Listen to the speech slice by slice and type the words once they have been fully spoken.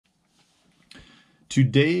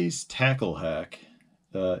Today's tackle hack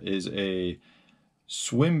is a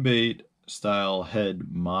Swimbait style head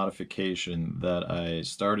modification that I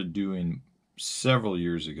started doing several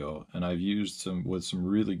years ago, and I've used with some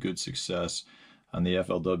really good success on the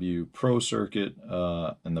FLW Pro circuit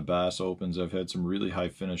and the Bass Opens. I've had some really high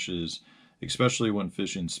finishes, especially when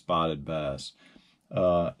fishing spotted bass.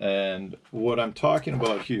 And what I'm talking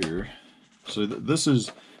about here, so this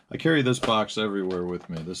is, I carry this box everywhere with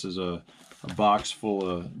me. This is a box full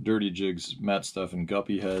of Dirty Jigs, Matt Stuff, and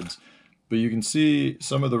guppy heads. But you can see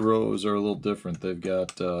some of the rows are a little different. They've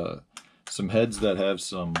got some heads that have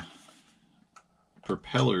some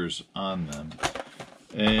propellers on them.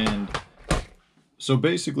 And so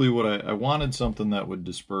basically what I wanted something that would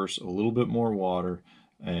disperse a little bit more water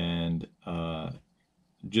and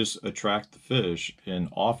just attract the fish in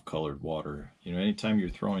off-colored water. You know, anytime you're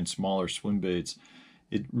throwing smaller swim baits,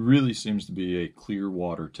 it really seems to be a clear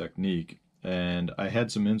water technique. And I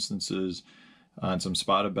had some instances on some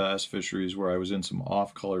spotted bass fisheries where I was in some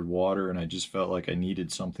off-colored water and I just felt like I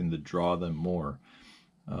needed something to draw them more.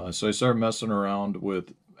 So I started messing around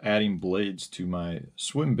with adding blades to my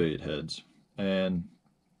swim bait heads. And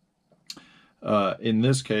in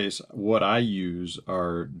this case, what I use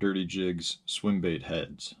are Dirty Jigs swim bait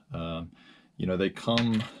heads. You know, they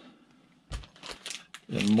come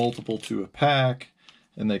in multiple to a pack,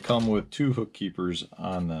 and they come with 2 hook keepers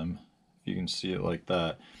on them. You can see it like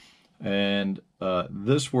that. And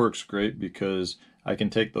this works great because I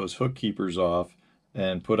can take those hook keepers off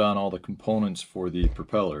and put on all the components for the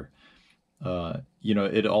propeller. You know,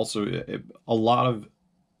 it also, a lot of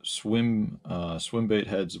swim bait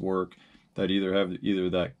heads work that either have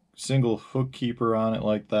that single hook keeper on it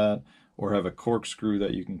like that, or have a corkscrew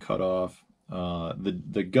that you can cut off.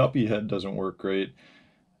 The guppy head doesn't work great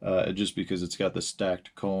just because it's got the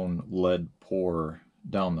stacked cone lead pour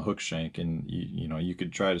down the hook shank, and you know, you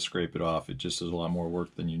could try to scrape it off. It just is a lot more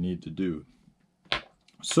work than you need to do.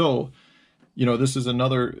 So, you know, this is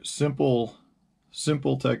another simple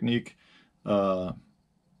technique or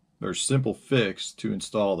simple fix to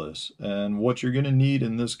install this. And what you're going to need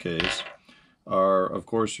in this case are, of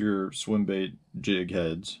course, your swim bait jig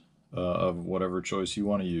heads of whatever choice you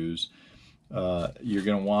want to use. You're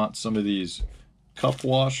going to want some of these cup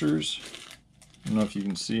washers. I don't know if you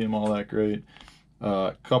can see them all that great.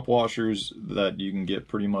 Cup washers that you can get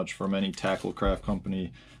pretty much from any tackle craft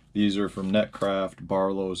company. These are from Netcraft.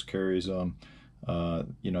 Barlow's carries them.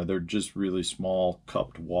 You know, they're just really small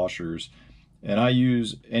cupped washers. And I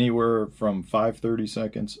use anywhere from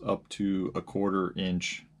 5/32 up to a 1/4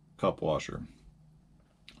 inch cup washer.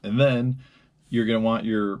 And then you're going to want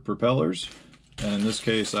your propellers. And in this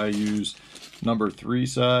case, I use number 3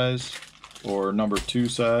 size or number 2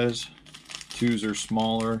 size. 2s are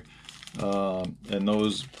smaller. And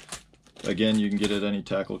those, again, you can get at any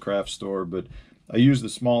tackle craft store, but I use the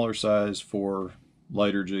smaller size for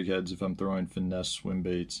lighter jig heads if I'm throwing finesse swim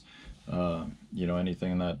baits. You know,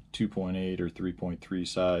 anything in that 2.8 or 3.3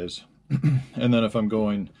 size. And then if I'm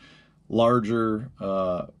going larger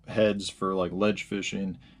heads for like ledge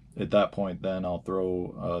fishing, at that point then I'll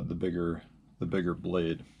throw the bigger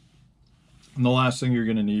blade. And the last thing you're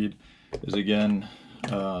going to need is, again,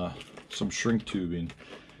 some shrink tubing.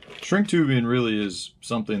 Shrink tubing really is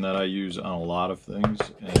something that I use on a lot of things,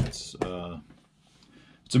 and it's a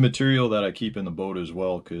material that I keep in the boat as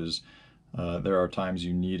well, because there are times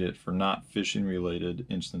you need it for not fishing related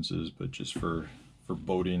instances, but just for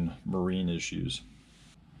boating marine issues.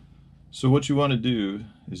 So what you want to do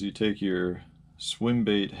is you take your swim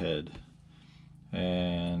bait head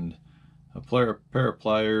and a pair of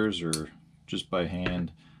pliers, or just by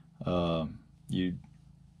hand, you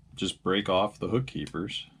just break off the hook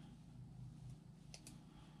keepers.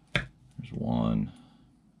 There's one.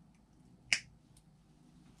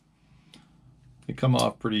 They come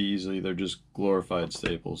off pretty easily. They're just glorified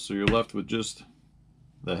staples. So you're left with just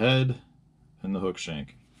the head and the hook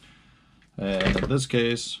shank. And in this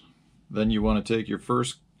case, then you want to take your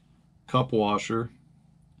first cup washer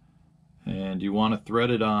and you want to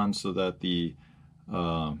thread it on so that the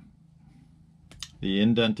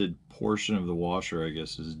indented portion of the washer, I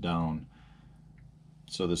guess, is down.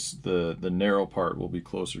 So the narrow part will be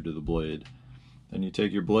closer to the blade. Then you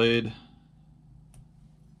take your blade,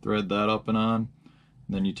 thread that up and on.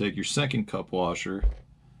 And then you take your second cup washer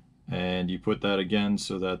and you put that again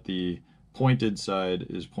so that the pointed side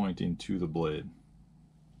is pointing to the blade.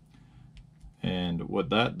 And what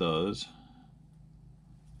that does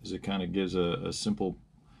is it kind of gives a simple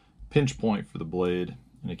pinch point for the blade,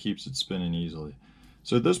 and it keeps it spinning easily.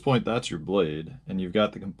 So at this point, that's your blade, and you've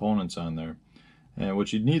got the components on there. And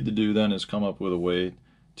what you need to do then is come up with a way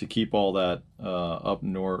to keep all that up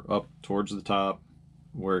towards the top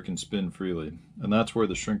where it can spin freely. And that's where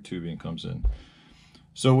the shrink tubing comes in.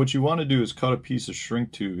 So what you want to do is cut a piece of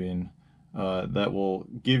shrink tubing that will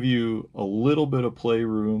give you a little bit of play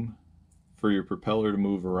room for your propeller to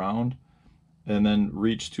move around, and then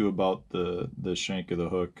reach to about the shank of the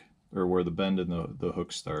hook, or where the bend in the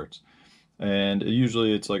hook starts. And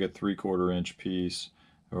usually it's like a 3/4 inch piece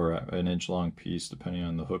or an inch long piece depending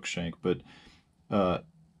on the hook shank. But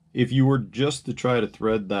if you were just to try to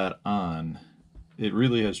thread that on, it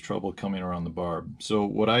really has trouble coming around the barb. So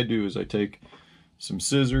what I do is I take some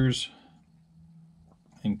scissors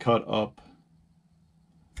and cut up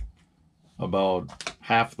about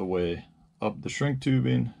half the way up the shrink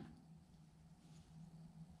tubing.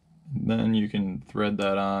 And then you can thread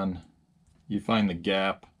that on. You find the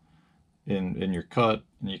gap in your cut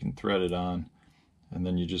and you can thread it on, and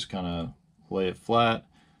then you just kind of lay it flat.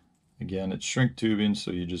 Again, it's shrink tubing,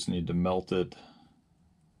 so you just need to melt it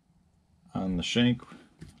on the shank.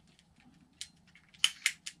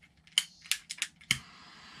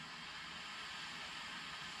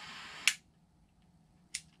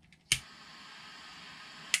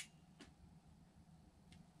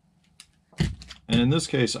 And in this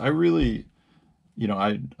case, I really,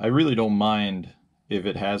 I really don't mind if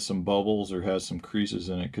it has some bubbles or has some creases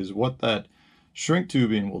in it, because what that shrink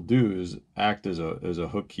tubing will do is act as a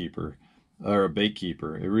hook keeper or a bait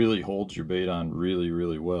keeper. It really holds your bait on really,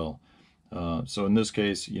 really well. So in this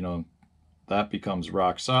case, that becomes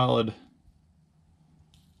rock solid,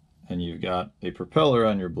 and you've got a propeller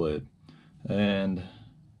on your blade. And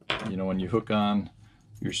when you hook on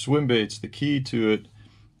your swim baits, the key to it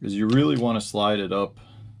is you really want to slide it up.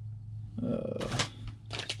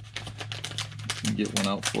 Get one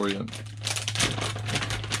out for you.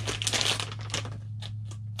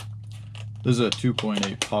 This is a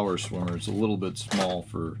 2.8 power swimmer. It's a little bit small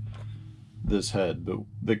for this head, but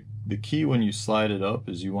the key when you slide it up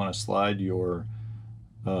is you want to slide your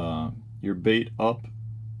bait up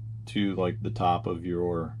to like the top of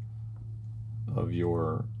your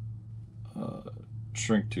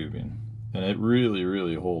shrink tubing, and it really,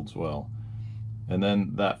 really holds well. And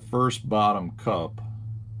then that first bottom cup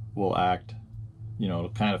will act, it'll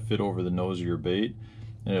kind of fit over the nose of your bait,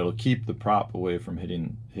 and it'll keep the prop away from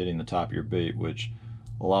hitting the top of your bait, which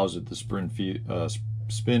allows it to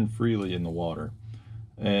spin freely in the water.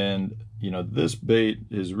 And this bait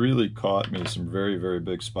has really caught me some very, very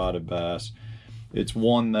big spotted bass. It's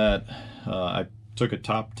one that I took a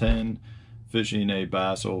top 10 fishing a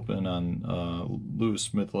bass open on Lewis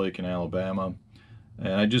Smith Lake in Alabama,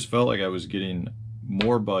 and I just felt like I was getting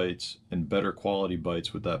more bites and better quality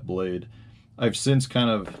bites with that blade. I've since kind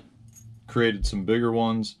of created some bigger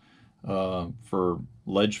ones for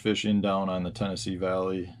ledge fishing down on the Tennessee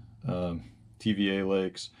Valley TVA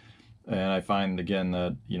lakes, and I find again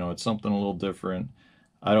that it's something a little different.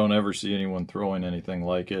 I don't ever see anyone throwing anything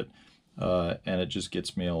like it, and it just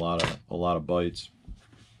gets me a lot of bites.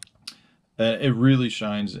 And it really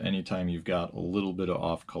shines anytime you've got a little bit of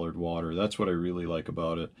off-colored water. That's what I really like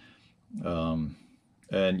about it.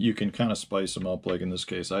 And you can kind of spice them up. Like in this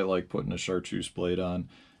case, I like putting a chartreuse blade on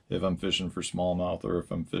if I'm fishing for smallmouth or if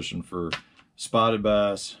I'm fishing for spotted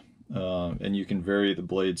bass. And you can vary the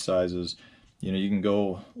blade sizes. You can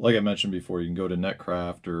go, like I mentioned before, you can go to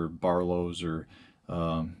Netcraft or Barlow's or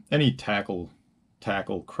any tackle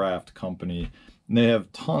craft company, and they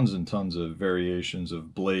have tons and tons of variations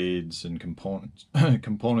of blades and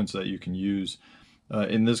components that you can use.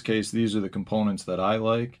 In this case, these are the components that I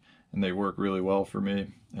like, and they work really well for me.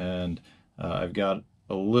 And I've got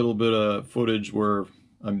a little bit of footage where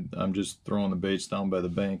I'm just throwing the baits down by the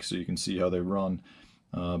bank so you can see how they run.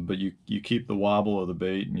 But you keep the wobble of the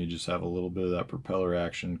bait, and you just have a little bit of that propeller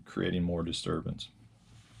action creating more disturbance.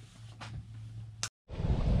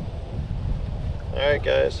 Alright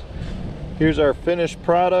guys, here's our finished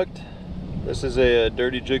product. This is a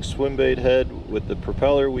Dirty Jig swim bait head with the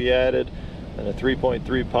propeller we added and a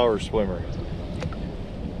 3.3 power swimmer.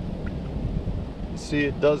 See,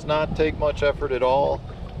 it does not take much effort at all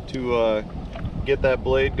to get that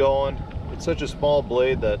blade going. It's such a small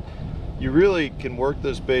blade that you really can work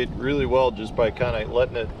this bait really well just by kind of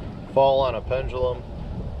letting it fall on a pendulum.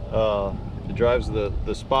 It drives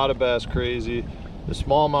the spotted bass crazy. The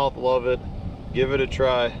smallmouth love it. Give it a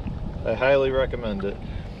try. I highly recommend it.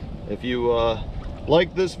 If you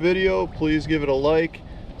like this video, please give it a like,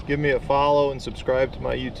 give me a follow, and subscribe to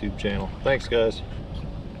my YouTube channel. Thanks guys.